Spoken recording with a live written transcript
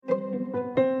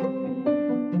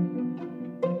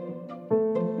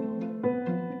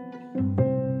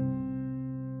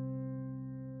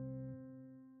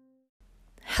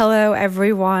Hello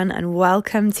everyone and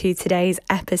welcome to today's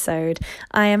episode.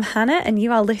 I am Hannah and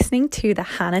you are listening to the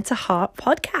Hannah to Heart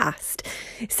podcast.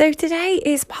 So today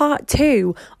is part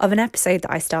 2 of an episode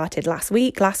that I started last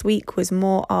week. Last week was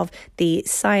more of the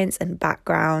science and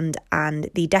background and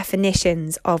the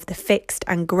definitions of the fixed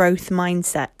and growth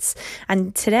mindsets.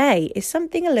 And today is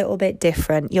something a little bit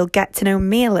different. You'll get to know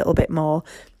me a little bit more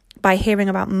by hearing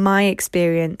about my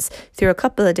experience through a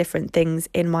couple of different things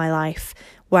in my life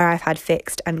where I've had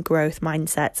fixed and growth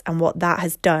mindsets and what that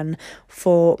has done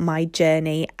for my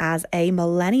journey as a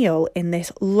millennial in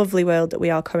this lovely world that we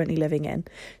are currently living in.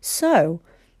 So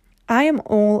I am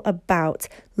all about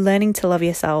learning to love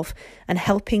yourself and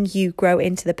helping you grow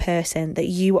into the person that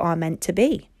you are meant to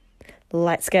be.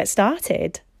 Let's get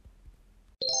started.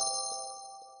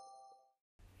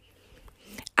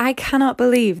 I cannot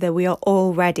believe that we are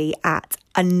already at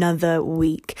another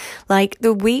week. Like,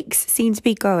 the weeks seem to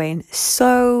be going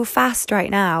so fast right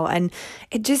now, and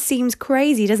it just seems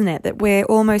crazy, doesn't it, that we're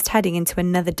almost heading into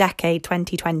another decade,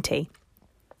 2020.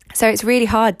 So it's really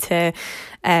hard to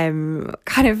I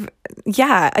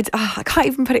can't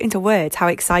even put it into words how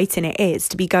exciting it is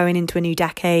to be going into a new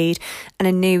decade and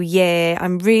a new year.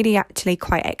 I'm really actually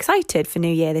quite excited for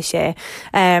New Year this year.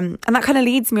 And that kind of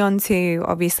leads me on to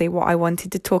obviously what I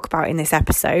wanted to talk about in this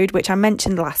episode, which I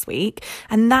mentioned last week.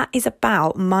 And that is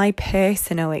about my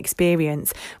personal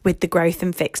experience with the growth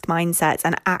and fixed mindsets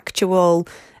and actual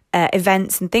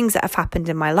events and things that have happened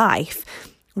in my life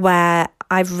where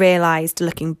I've realised,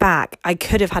 looking back, I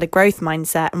could have had a growth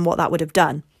mindset and what that would have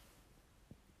done.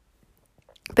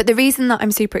 But the reason that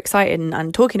I'm super excited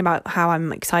and talking about how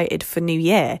I'm excited for New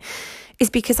Year is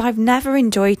because I've never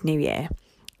enjoyed New Year.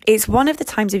 It's one of the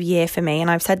times of year for me, and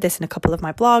I've said this in a couple of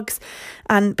my blogs,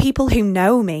 and people who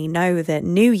know me know that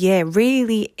New Year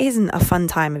really isn't a fun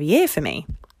time of year for me.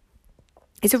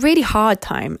 It's a really hard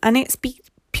time, and it's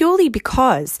purely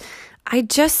because I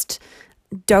just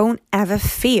don't ever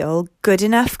feel good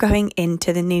enough going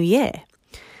into the new year.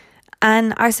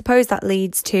 And I suppose that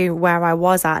leads to where I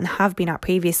was at and have been at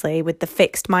previously with the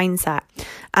fixed mindset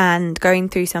and going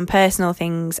through some personal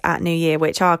things at New Year,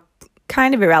 which are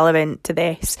kind of irrelevant to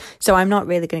this. So I'm not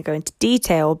really going to go into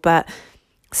detail, but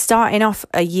starting off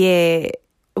a year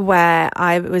where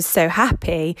I was so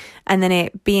happy and then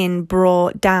it being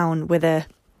brought down with a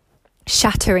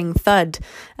shattering thud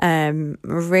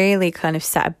really kind of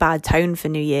set a bad tone for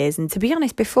New Year's. And to be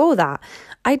honest, before that,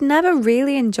 I'd never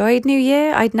really enjoyed New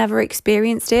Year. I'd never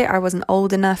experienced it. I wasn't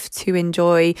old enough to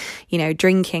enjoy,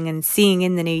 drinking and seeing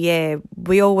in the New Year.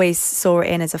 We always saw it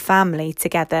in as a family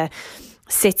together,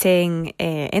 sitting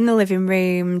in the living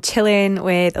room, chilling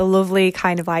with a lovely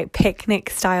kind of like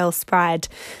picnic style spread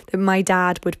that my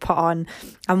dad would put on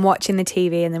and watching the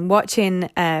TV and then watching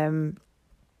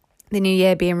the new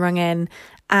year being rung in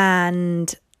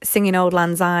and singing Auld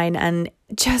Lang Syne, and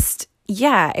just,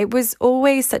 it was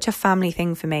always such a family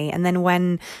thing for me. And then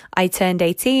when I turned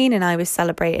 18 and I was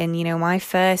celebrating, my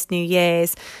first New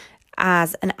Year's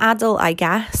as an adult, I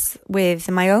guess, with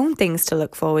my own things to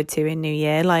look forward to in New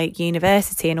Year, like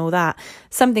university and all that,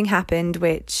 something happened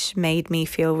which made me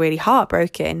feel really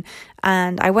heartbroken.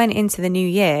 And I went into the new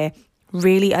year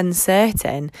really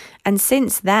uncertain. And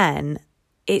since then,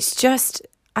 it's just,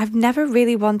 I've never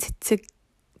really wanted to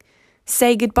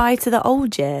say goodbye to the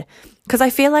old year because I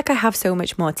feel like I have so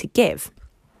much more to give.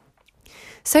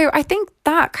 So I think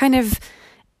that kind of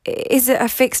is a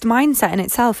fixed mindset in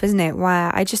itself, isn't it?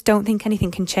 Where I just don't think anything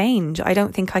can change. I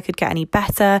don't think I could get any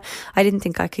better. I didn't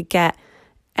think I could get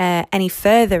any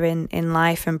further in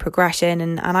life and progression.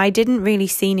 And I didn't really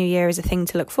see New Year as a thing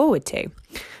to look forward to.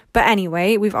 But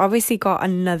anyway, we've obviously got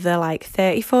another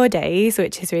 34 days,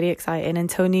 which is really exciting,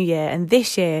 until New Year. And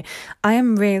this year, I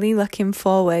am really looking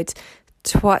forward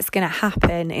to what's going to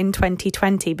happen in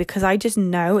 2020 because I just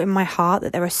know in my heart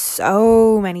that there are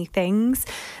so many things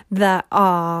that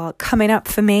are coming up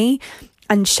for me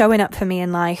and showing up for me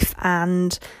in life.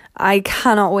 And I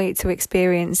cannot wait to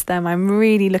experience them. I'm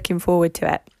really looking forward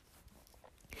to it.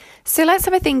 So let's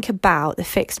have a think about the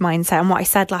fixed mindset and what I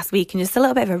said last week and just a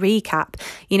little bit of a recap.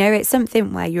 It's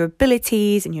something where your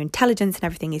abilities and your intelligence and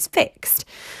everything is fixed.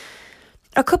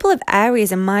 A couple of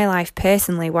areas in my life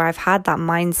personally where I've had that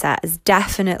mindset has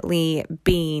definitely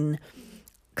been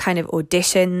kind of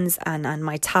auditions and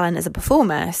my talent as a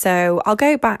performer. So I'll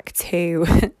go back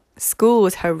to school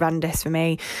was horrendous for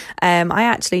me. I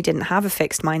actually didn't have a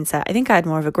fixed mindset. I think I had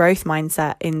more of a growth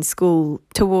mindset in school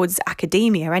towards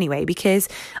academia anyway, because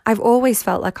I've always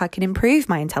felt like I can improve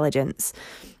my intelligence.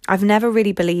 I've never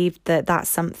really believed that that's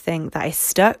something that is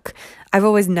stuck. I've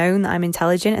always known that I'm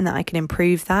intelligent and that I can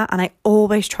improve that. And I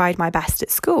always tried my best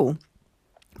at school.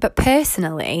 But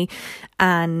personally,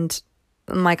 and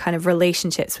my kind of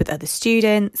relationships with other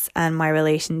students and my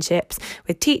relationships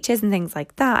with teachers and things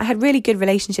like that, I had really good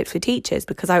relationships with teachers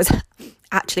because I was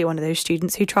actually one of those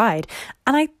students who tried,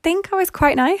 and I think I was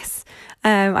quite nice.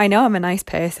 I know I'm a nice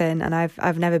person, and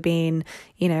I've never been,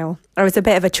 I was a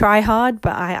bit of a try hard,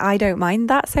 but I don't mind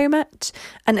that so much.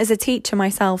 And as a teacher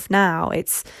myself now,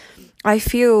 I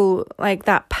feel like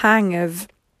that pang of,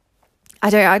 I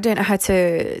don't know how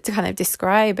to kind of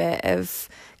describe it, of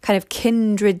kind of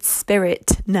kindred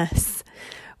spiritness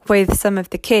with some of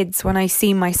the kids when I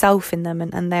see myself in them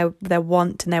and their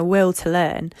want and their will to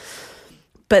learn,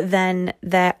 but then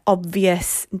their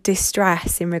obvious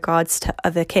distress in regards to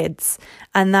other kids.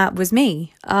 And that was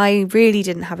me. I really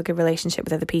didn't have a good relationship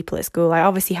with other people at school. I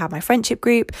obviously had my friendship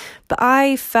group, but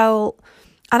I felt,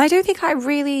 and I don't think I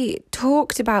really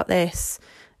talked about this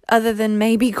other than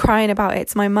maybe crying about it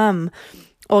to my mum,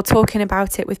 or talking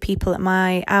about it with people at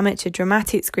my amateur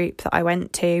dramatics group that I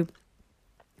went to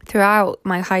throughout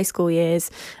my high school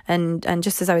years and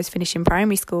just as I was finishing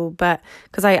primary school. But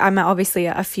because I met obviously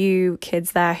a few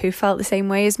kids there who felt the same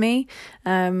way as me.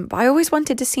 But I always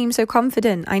wanted to seem so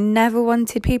confident. I never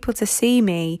wanted people to see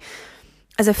me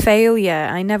as a failure.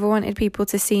 I never wanted people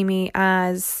to see me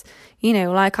as,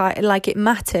 like it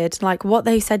mattered, like what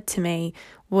they said to me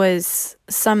was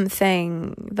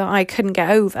something that I couldn't get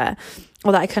over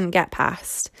or that I couldn't get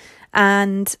past.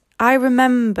 And I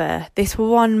remember this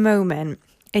one moment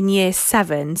in year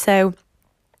 7. So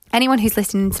anyone who's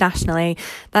listening internationally,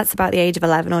 that's about the age of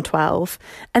 11 or 12.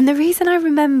 And the reason I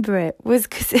remember it was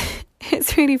because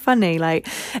it's really funny. Like,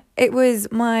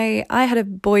 I had a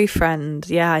boyfriend,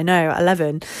 yeah, I know,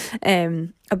 11,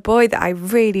 a boy that I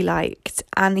really liked,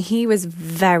 and he was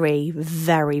very,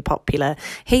 very popular.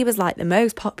 He was like the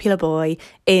most popular boy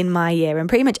in my year, and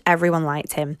pretty much everyone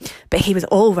liked him, but he was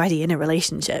already in a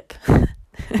relationship.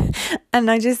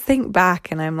 And I just think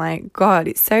back and I'm like, God,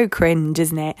 it's so cringe,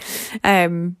 isn't it?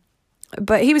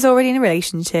 But he was already in a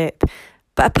relationship,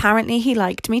 but apparently he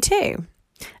liked me too.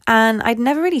 And I'd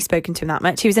never really spoken to him that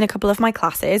much. He was in a couple of my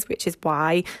classes, which is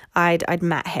why I'd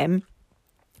met him.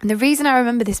 And the reason I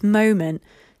remember this moment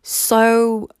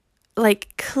so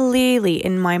clearly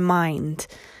in my mind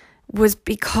was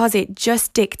because it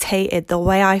just dictated the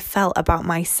way I felt about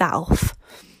myself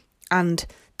and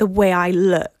the way I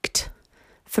looked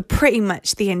for pretty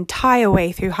much the entire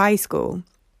way through high school.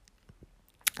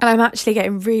 And I'm actually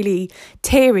getting really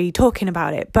teary talking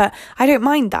about it, but I don't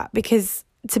mind that because,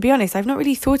 to be honest, I've not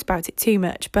really thought about it too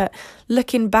much. But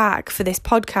looking back for this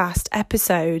podcast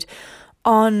episode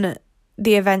on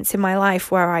the events in my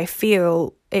life where I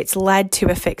feel it's led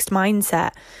to a fixed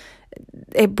mindset,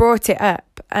 it brought it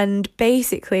up. And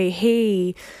basically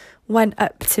he went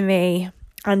up to me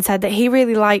and said that he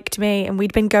really liked me, and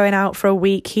we'd been going out for a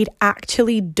week. He'd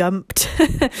actually dumped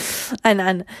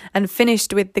and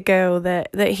finished with the girl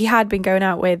that he had been going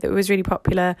out with that was really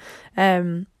popular.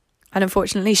 And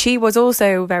unfortunately, she was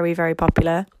also very, very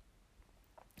popular.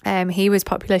 He was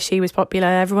popular, she was popular.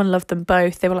 Everyone loved them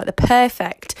both. They were like the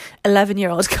perfect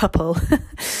 11-year-old couple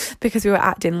because we were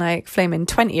acting like flaming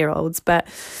 20-year-olds. But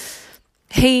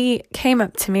he came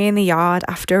up to me in the yard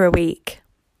after a week,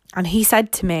 and he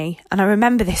said to me, and I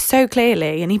remember this so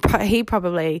clearly, and he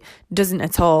probably doesn't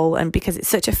at all, and because it's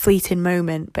such a fleeting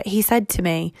moment, but he said to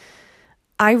me,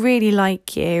 I really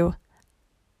like you,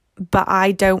 but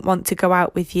I don't want to go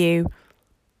out with you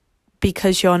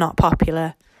because you're not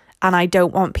popular, and I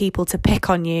don't want people to pick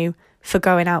on you for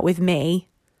going out with me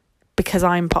because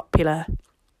I'm popular.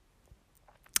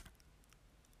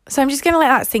 So I'm just going to let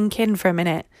that sink in for a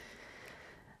minute.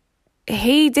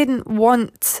 He didn't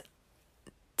want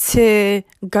to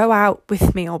go out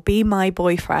with me or be my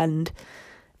boyfriend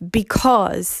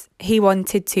because he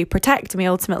wanted to protect me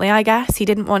ultimately, I guess. He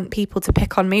didn't want people to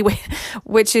pick on me,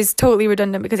 which is totally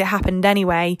redundant because it happened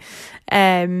anyway.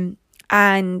 And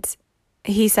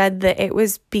he said that it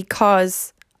was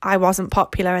because I wasn't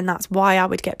popular and that's why I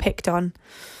would get picked on.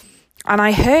 And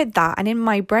I heard that, and in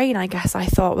my brain, I guess I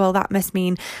thought, well, that must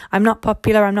mean I'm not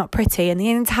popular, I'm not pretty. And the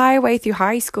entire way through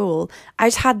high school, I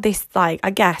just had this, that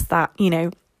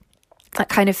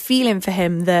kind of feeling for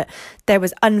him that there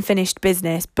was unfinished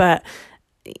business. But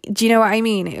do you know what I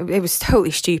mean? It was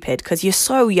totally stupid because you're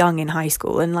so young in high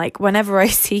school. And whenever I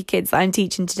see kids that I'm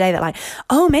teaching today, they're like,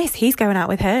 oh, miss, he's going out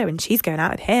with her and she's going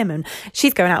out with him and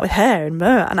she's going out with her.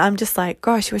 And I'm just like,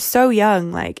 gosh, you're so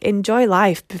young. Enjoy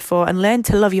life and learn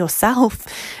to love yourself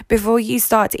before you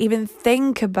start to even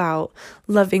think about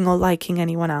loving or liking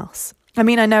anyone else. I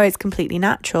mean, I know it's completely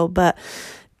natural, but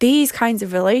these kinds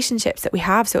of relationships that we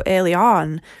have so early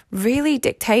on really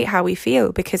dictate how we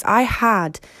feel, because I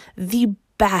had the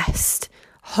best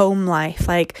home life.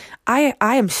 Like I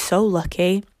am so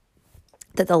lucky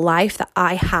that the life that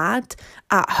I had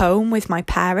at home with my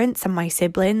parents and my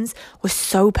siblings was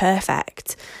so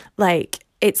perfect. Like,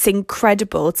 it's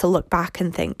incredible to look back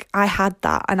and think, I had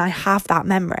that and I have that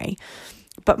memory.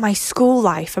 But my school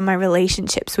life and my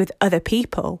relationships with other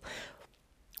people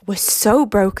were so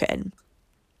broken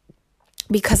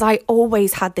because I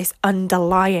always had this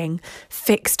underlying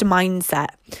fixed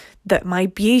mindset that my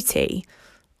beauty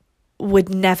would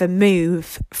never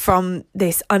move from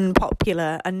this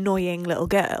unpopular, annoying little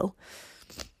girl.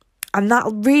 And that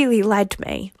really led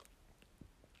me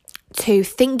to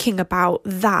thinking about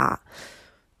that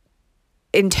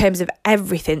in terms of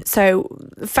everything. So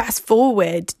fast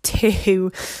forward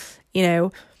to,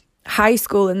 high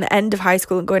school and the end of high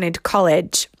school and going into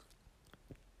college.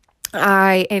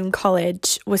 I, in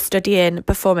college, was studying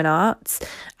performing arts,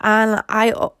 and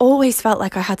I always felt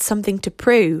like I had something to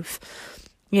prove.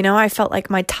 I felt like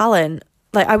my talent,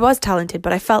 like I was talented,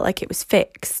 but I felt like it was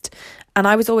fixed. And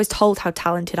I was always told how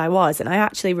talented I was. And I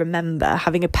actually remember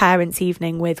having a parents'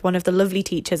 evening with one of the lovely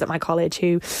teachers at my college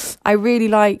who I really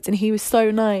liked, and he was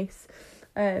so nice.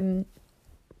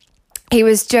 He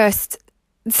was just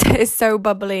so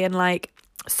bubbly and like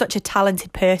such a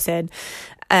talented person.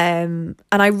 And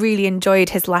I really enjoyed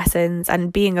his lessons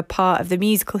and being a part of the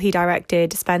musical he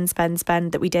directed, Spend,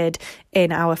 that we did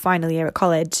in our final year at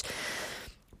college.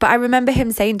 But I remember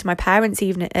him saying to my parents'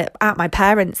 evening at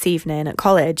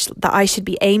college that I should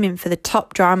be aiming for the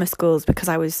top drama schools because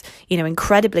I was,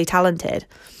 incredibly talented.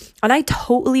 And I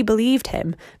totally believed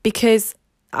him because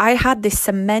I had this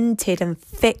cemented and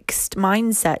fixed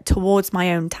mindset towards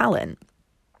my own talent.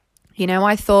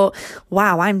 I thought,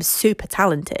 wow, I'm super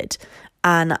talented.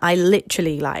 And I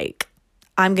literally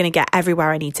I'm going to get everywhere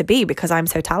I need to be because I'm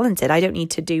so talented. I don't need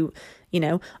to do,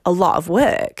 a lot of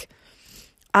work.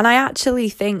 And I actually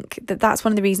think that that's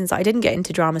one of the reasons I didn't get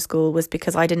into drama school was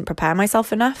because I didn't prepare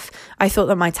myself enough. I thought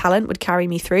that my talent would carry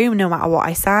me through no matter what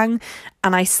I sang.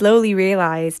 And I slowly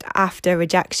realised after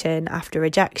rejection, after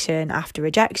rejection, after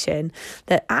rejection,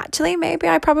 that actually maybe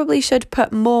I probably should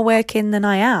put more work in than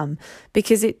I am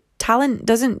because talent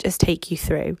doesn't just take you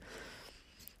through.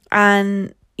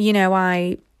 And,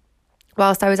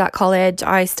 whilst I was at college,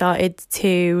 I started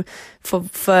to,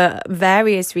 for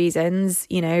various reasons,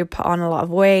 put on a lot of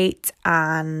weight,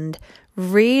 and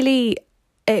really,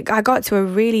 I got to a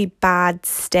really bad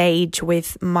stage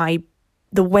with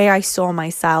the way I saw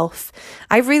myself.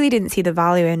 I really didn't see the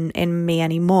value in me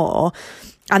anymore.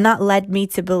 And that led me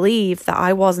to believe that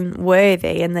I wasn't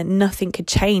worthy and that nothing could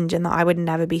change and that I would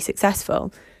never be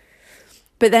successful.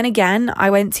 But then again, I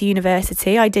went to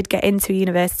university. I did get into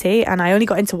university and I only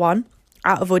got into one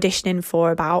out of auditioning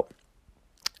for about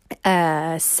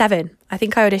 7. I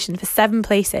think I auditioned for 7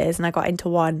 places and I got into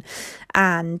one.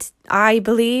 And I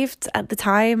believed at the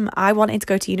time I wanted to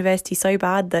go to university so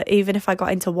bad that even if I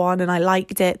got into one and I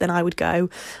liked it, then I would go.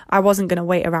 I wasn't going to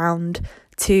wait around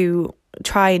to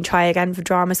try again for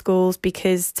drama schools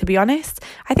because, to be honest,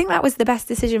 I think that was the best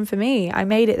decision for me. I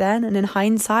made it then, and in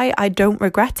hindsight, I don't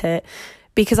regret it.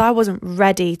 Because I wasn't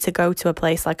ready to go to a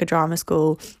place like a drama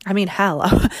school. I mean, hell,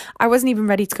 I wasn't even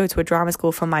ready to go to a drama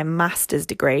school for my master's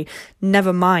degree.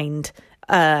 Never mind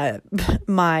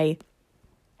my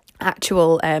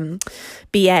actual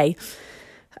BA.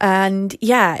 And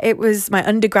yeah, it was my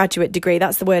undergraduate degree.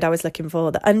 That's the word I was looking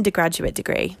for, the undergraduate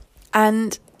degree.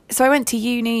 And so I went to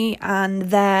uni, and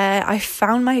there I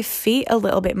found my feet a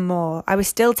little bit more. I was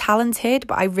still talented,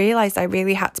 but I realised I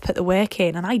really had to put the work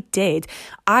in, and I did.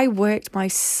 I worked my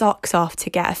socks off to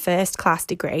get a first-class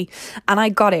degree, and I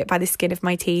got it by the skin of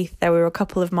my teeth. There were a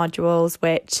couple of modules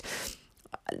which,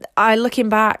 looking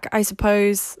back, I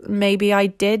suppose maybe I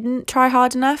didn't try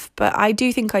hard enough, but I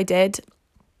do think I did.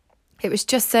 It was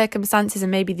just circumstances and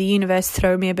maybe the universe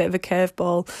throw me a bit of a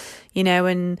curveball,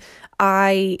 and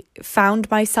I found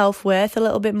my self-worth a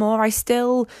little bit more. I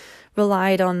still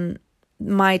relied on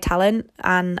my talent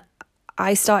and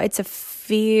I started to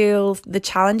feel the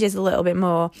challenges a little bit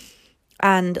more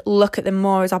and look at them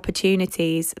more as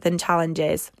opportunities than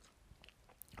challenges.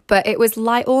 But it was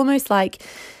almost like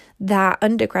that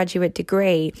undergraduate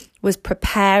degree was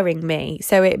preparing me.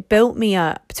 So it built me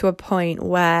up to a point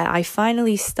where I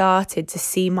finally started to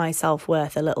see my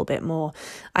self-worth a little bit more.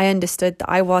 I understood that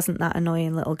I wasn't that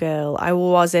annoying little girl. I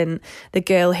wasn't the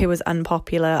girl who was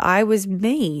unpopular. I was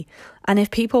me. And if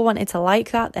people wanted to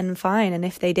like that, then fine. And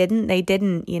if they didn't, they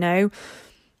didn't,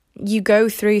 You go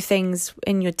through things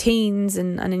in your teens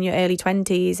and in your early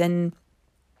 20s, and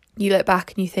you look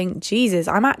back and you think, Jesus,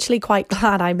 I'm actually quite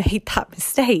glad I made that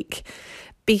mistake,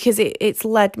 because it's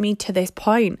led me to this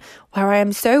point where I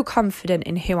am so confident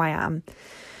in who I am.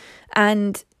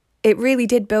 And it really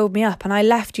did build me up. And I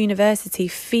left university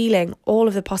feeling all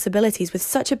of the possibilities with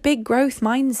such a big growth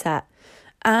mindset.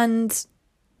 And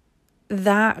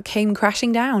that came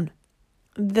crashing down.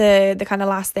 The kind of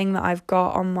last thing that I've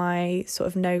got on my sort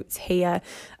of notes here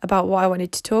about what I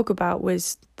wanted to talk about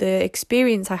was the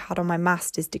experience I had on my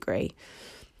master's degree.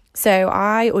 So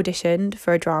I auditioned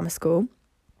for a drama school.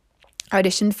 I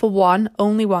auditioned for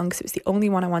only one, because it was the only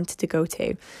one I wanted to go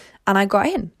to. And I got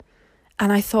in.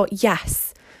 And I thought,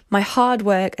 yes, my hard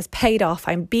work has paid off.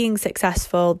 I'm being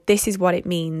successful. This is what it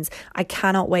means. I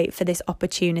cannot wait for this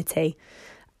opportunity.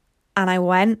 And I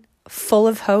went full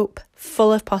of hope,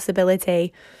 full of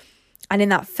possibility. And in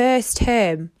that first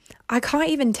term, I can't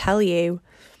even tell you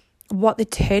what the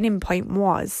turning point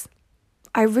was.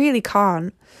 I really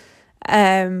can't.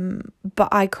 But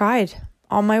I cried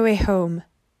on my way home,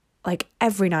 like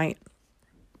every night,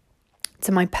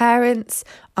 to my parents,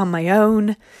 on my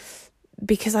own,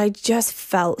 because I just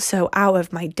felt so out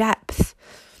of my depth.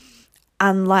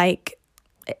 And like,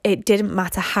 it didn't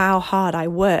matter how hard I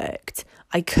worked,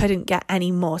 I couldn't get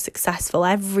any more successful.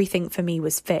 Everything for me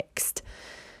was fixed.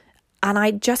 And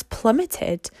I just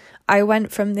plummeted. I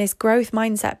went from this growth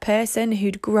mindset person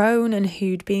who'd grown and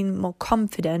who'd been more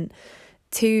confident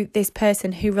to this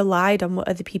person who relied on what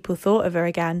other people thought of her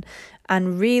again,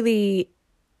 and really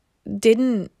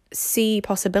didn't see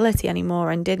possibility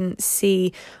anymore and didn't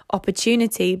see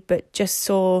opportunity, but just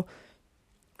saw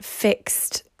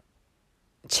fixed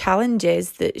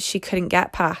challenges that she couldn't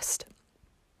get past.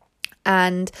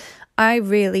 And I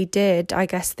really did, I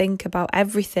guess, think about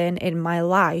everything in my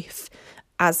life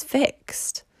as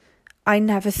fixed. I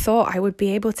never thought I would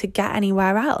be able to get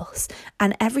anywhere else.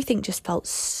 And everything just felt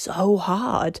so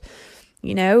hard.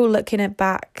 You know, looking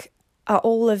back at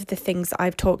all of the things that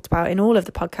I've talked about in all of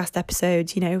the podcast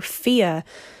episodes, you know, fear,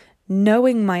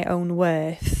 knowing my own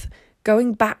worth,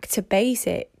 going back to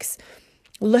basics,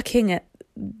 looking at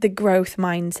the growth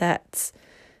mindsets,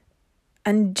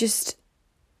 and just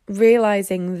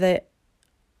realizing that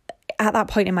at that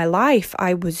point in my life,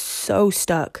 I was so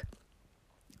stuck.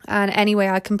 And anyway,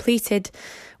 I completed,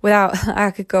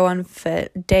 I could go on for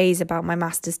days about my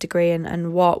master's degree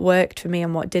and what worked for me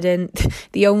and what didn't.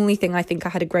 The only thing I think I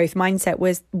had a growth mindset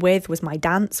was my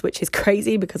dance, which is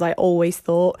crazy because I always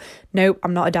thought, nope,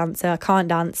 I'm not a dancer. I can't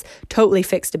dance. Totally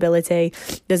fixed ability.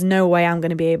 There's no way I'm going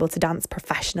to be able to dance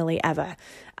professionally ever.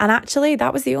 And actually,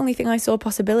 that was the only thing I saw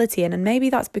possibility in. And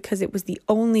maybe that's because it was the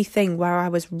only thing where I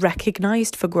was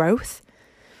recognized for growth.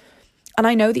 And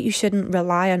I know that you shouldn't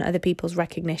rely on other people's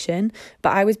recognition,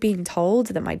 but I was being told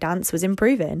that my dance was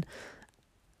improving.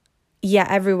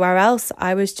 Yet everywhere else,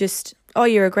 I was just, oh,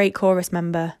 you're a great chorus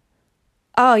member.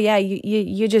 Oh, yeah,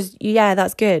 you just, yeah,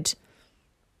 that's good.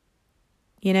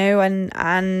 You know,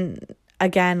 and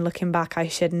again, looking back, I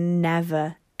should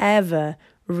never, ever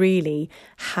really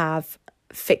have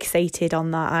fixated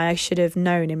on that. I should have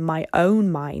known in my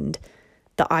own mind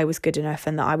that I was good enough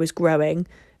and that I was growing,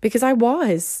 because I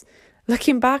was.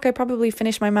 Looking back, I probably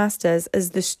finished my master's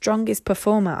as the strongest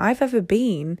performer I've ever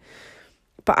been.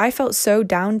 But I felt so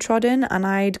downtrodden, and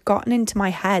I'd gotten into my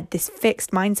head this fixed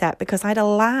mindset because I'd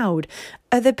allowed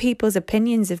other people's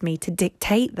opinions of me to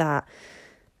dictate that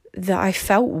I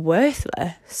felt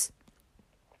worthless.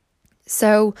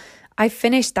 So I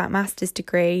finished that master's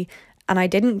degree and I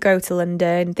didn't go to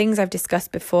London. Things I've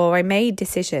discussed before, I made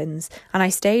decisions and I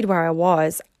stayed where I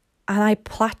was and I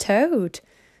plateaued.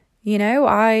 You know,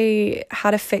 I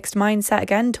had a fixed mindset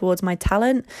again towards my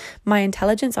talent, my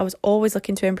intelligence. I was always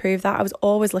looking to improve that. I was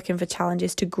always looking for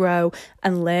challenges to grow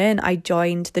and learn. I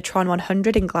joined the Tron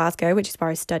 100 in Glasgow, which is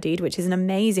where I studied, which is an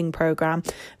amazing program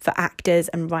for actors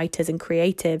and writers and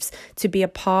creatives to be a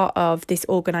part of this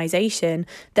organisation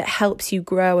that helps you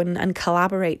grow and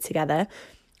collaborate together.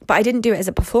 But I didn't do it as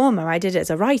a performer. I did it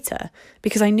as a writer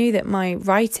because I knew that my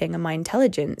writing and my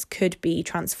intelligence could be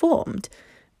transformed.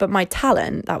 But my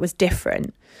talent, that was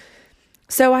different.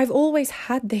 So I've always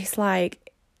had this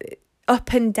like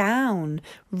up and down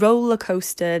roller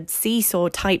coaster seesaw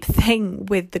type thing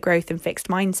with the growth and fixed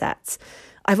mindsets.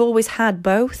 I've always had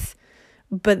both,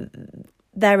 but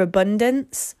their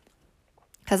abundance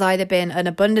has either been an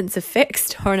abundance of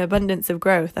fixed or an abundance of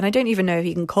growth. And I don't even know if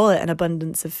you can call it an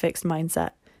abundance of fixed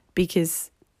mindset, because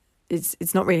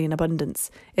it's not really an abundance,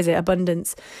 is it?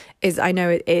 Abundance is, I know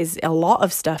it is a lot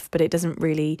of stuff, but it doesn't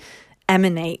really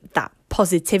emanate that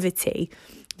positivity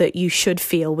that you should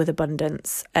feel with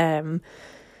abundance.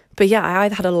 But yeah, I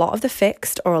either had a lot of the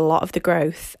fixed or a lot of the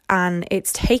growth. And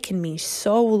it's taken me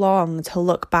so long to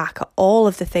look back at all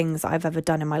of the things that I've ever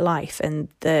done in my life. And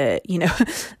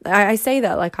I say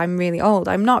that like I'm really old.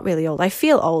 I'm not really old. I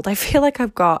feel old. I feel like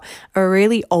I've got a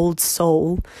really old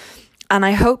soul. And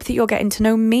I hope that you're getting to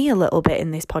know me a little bit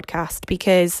in this podcast,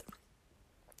 because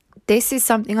this is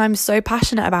something I'm so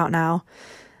passionate about now.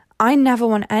 I never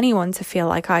want anyone to feel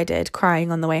like I did,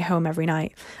 crying on the way home every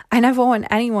night. I never want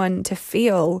anyone to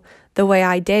feel the way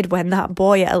I did when that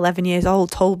boy at 11 years old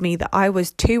told me that I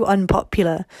was too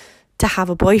unpopular to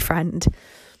have a boyfriend.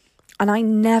 And I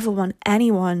never want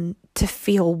anyone to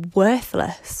feel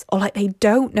worthless or like they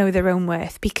don't know their own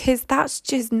worth, because that's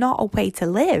just not a way to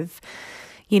live.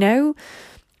 You know,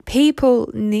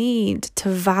 people need to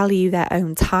value their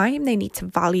own time. They need to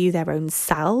value their own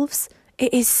selves.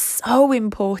 It is so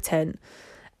important.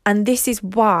 And this is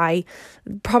why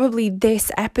probably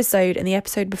this episode and the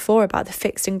episode before about the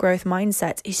fixed and growth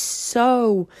mindset is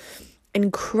so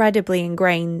incredibly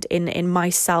ingrained in my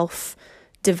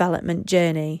self-development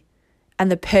journey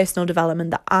and the personal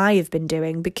development that I have been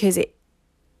doing, because it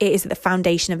is at the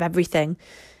foundation of everything.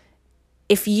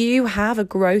 If you have a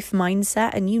growth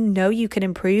mindset and you know you can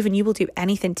improve and you will do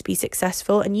anything to be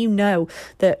successful, and you know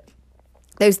that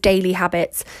those daily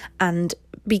habits and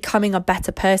becoming a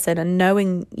better person and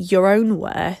knowing your own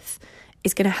worth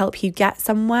is going to help you get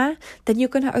somewhere, then you're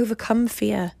going to overcome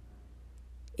fear.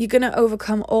 You're going to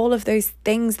overcome all of those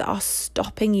things that are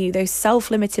stopping you, those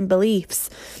self-limiting beliefs,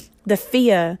 the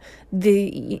fear,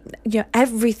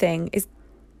 everything is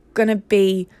going to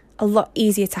be a lot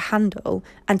easier to handle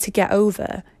and to get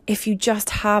over if you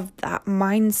just have that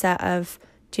mindset of,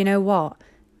 do you know what?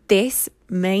 This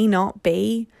may not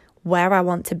be where I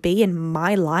want to be in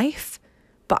my life,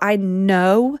 but I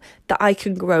know that I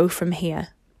can grow from here.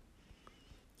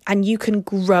 And you can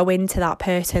grow into that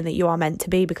person that you are meant to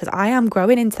be, because I am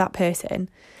growing into that person.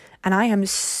 And I am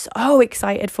so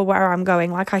excited for where I'm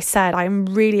going. Like I said, I'm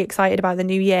really excited about the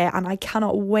new year, and I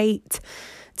cannot wait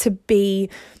to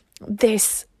be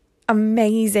this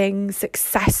amazing,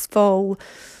 successful,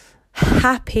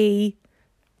 happy,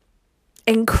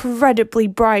 incredibly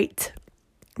bright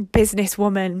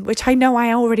businesswoman, which I know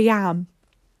I already am,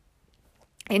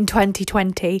 in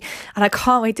 2020. And I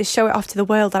can't wait to show it off to the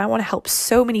world. And I want to help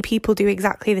so many people do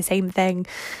exactly the same thing.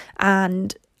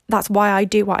 And that's why I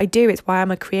do what I do. It's why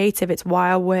I'm a creative. It's why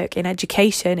I work in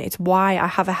education. It's why I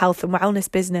have a health and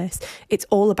wellness business. It's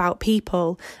all about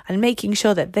people and making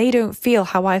sure that they don't feel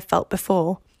how I felt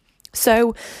before.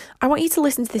 So I want you to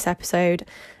listen to this episode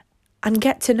and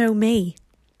get to know me.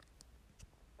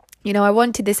 You know, I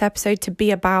wanted this episode to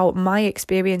be about my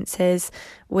experiences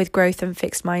with growth and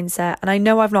fixed mindset. And I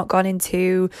know I've not gone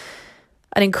into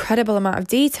an incredible amount of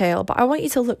detail, but I want you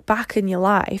to look back in your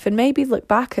life and maybe look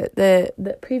back at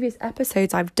the previous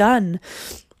episodes I've done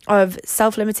of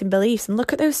self-limiting beliefs, and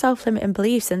look at those self-limiting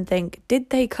beliefs and think, did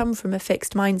they come from a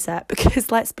fixed mindset?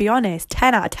 Because let's be honest,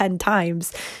 10 out of 10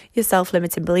 times your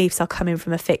self-limiting beliefs are coming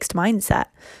from a fixed mindset.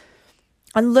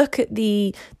 And look at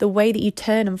the way that you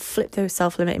turn and flip those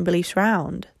self-limiting beliefs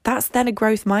around. That's then a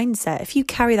growth mindset. If you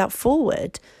carry that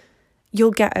forward,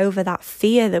 you'll get over that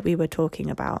fear that we were talking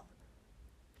about.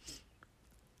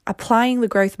 Applying the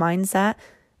growth mindset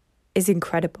is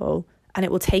incredible, and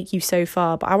it will take you so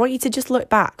far. But I want you to just look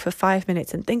back for 5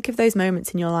 minutes and think of those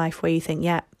moments in your life where you think,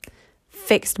 yeah,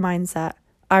 fixed mindset.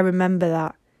 I remember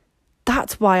that.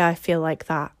 That's why I feel like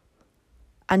that.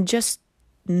 And just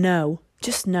know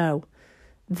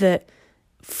that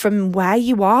from where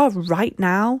you are right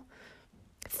now,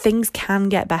 things can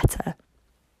get better.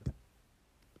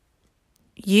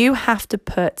 You have to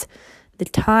put the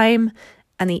time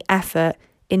and the effort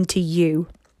into you.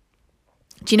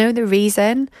 Do you know the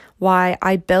reason why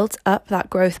I built up that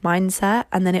growth mindset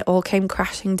and then it all came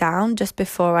crashing down just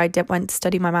before I went to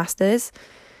study my master's?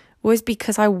 Was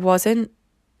because I wasn't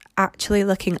actually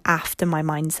looking after my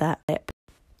mindset.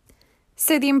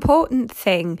 So the important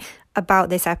thing about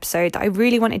this episode that I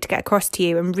really wanted to get across to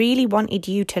you and really wanted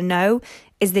you to know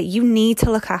is that you need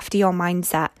to look after your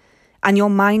mindset. And your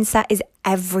mindset is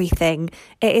everything.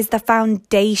 It is the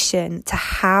foundation to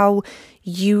how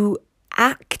you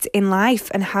act in life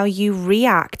and how you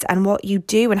react and what you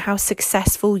do and how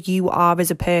successful you are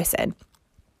as a person.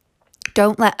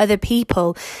 Don't let other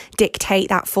people dictate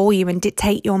that for you and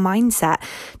dictate your mindset.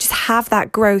 Just have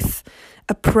that growth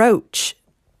approach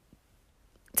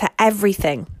to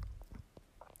everything.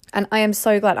 And I am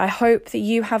so glad. I hope that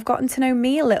you have gotten to know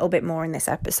me a little bit more in this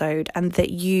episode and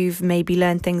that you've maybe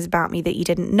learned things about me that you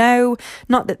didn't know.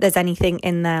 Not that there's anything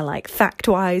in there like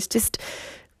fact-wise, just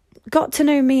got to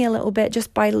know me a little bit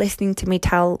just by listening to me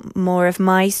tell more of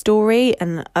my story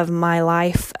and of my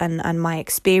life and my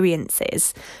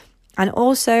experiences. And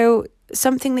also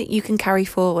something that you can carry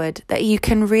forward, that you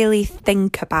can really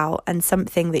think about, and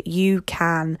something that you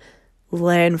can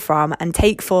learn from and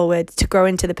take forward to grow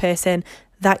into the person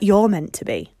that you're meant to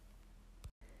be.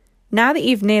 Now that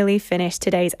you've nearly finished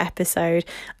today's episode,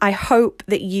 I hope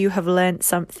that you have learned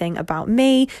something about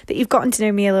me, that you've gotten to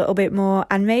know me a little bit more,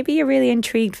 and maybe you're really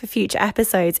intrigued for future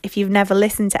episodes. If you've never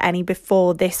listened to any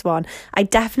before this one, I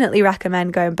definitely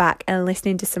recommend going back and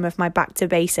listening to some of my back to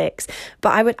basics.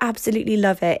 But I would absolutely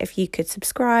love it if you could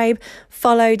subscribe,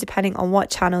 follow, depending on what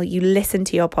channel you listen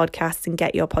to your podcasts and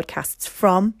get your podcasts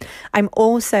from. I'm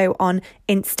also on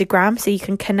Instagram, so you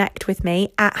can connect with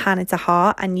me at Hannah to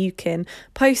Heart, and you can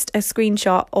post a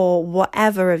screenshot or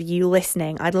whatever of you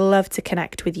listening. I'd love to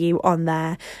connect with you on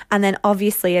there. And then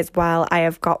obviously as well, I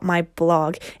have got my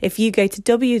blog. If you go to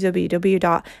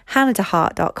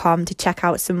www.hannahtoheart.com to check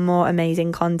out some more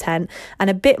amazing content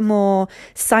and a bit more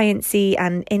sciencey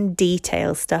and in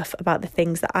detail stuff about the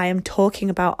things that I am talking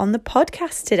about on the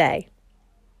podcast today.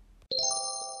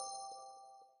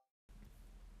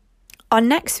 On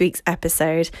next week's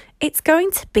episode, it's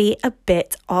going to be a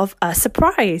bit of a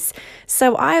surprise.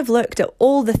 So I have looked at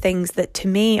all the things that to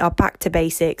me are back to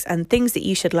basics and things that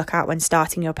you should look at when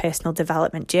starting your personal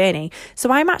development journey. So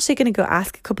I'm actually going to go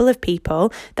ask a couple of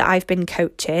people that I've been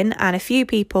coaching and a few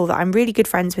people that I'm really good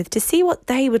friends with to see what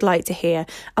they would like to hear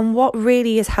and what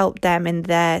really has helped them in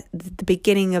the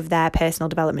beginning of their personal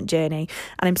development journey.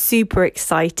 And I'm super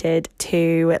excited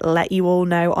to let you all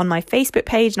know on my Facebook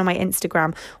page and on my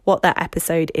Instagram what that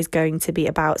episode is going to be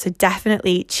about. So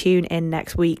definitely tune in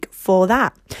next week for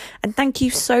that. And thank you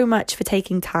so much for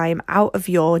taking time out of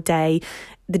your day.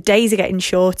 The days are getting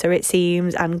shorter, it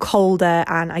seems, and colder,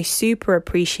 and I super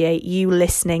appreciate you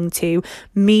listening to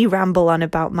me ramble on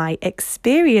about my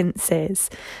experiences.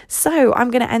 So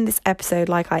I'm going to end this episode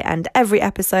like I end every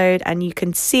episode, and you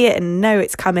can see it and know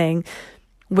it's coming,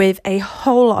 with a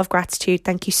whole lot of gratitude.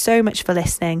 Thank you so much for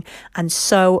listening and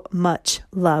so much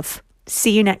love.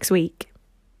 See you next week.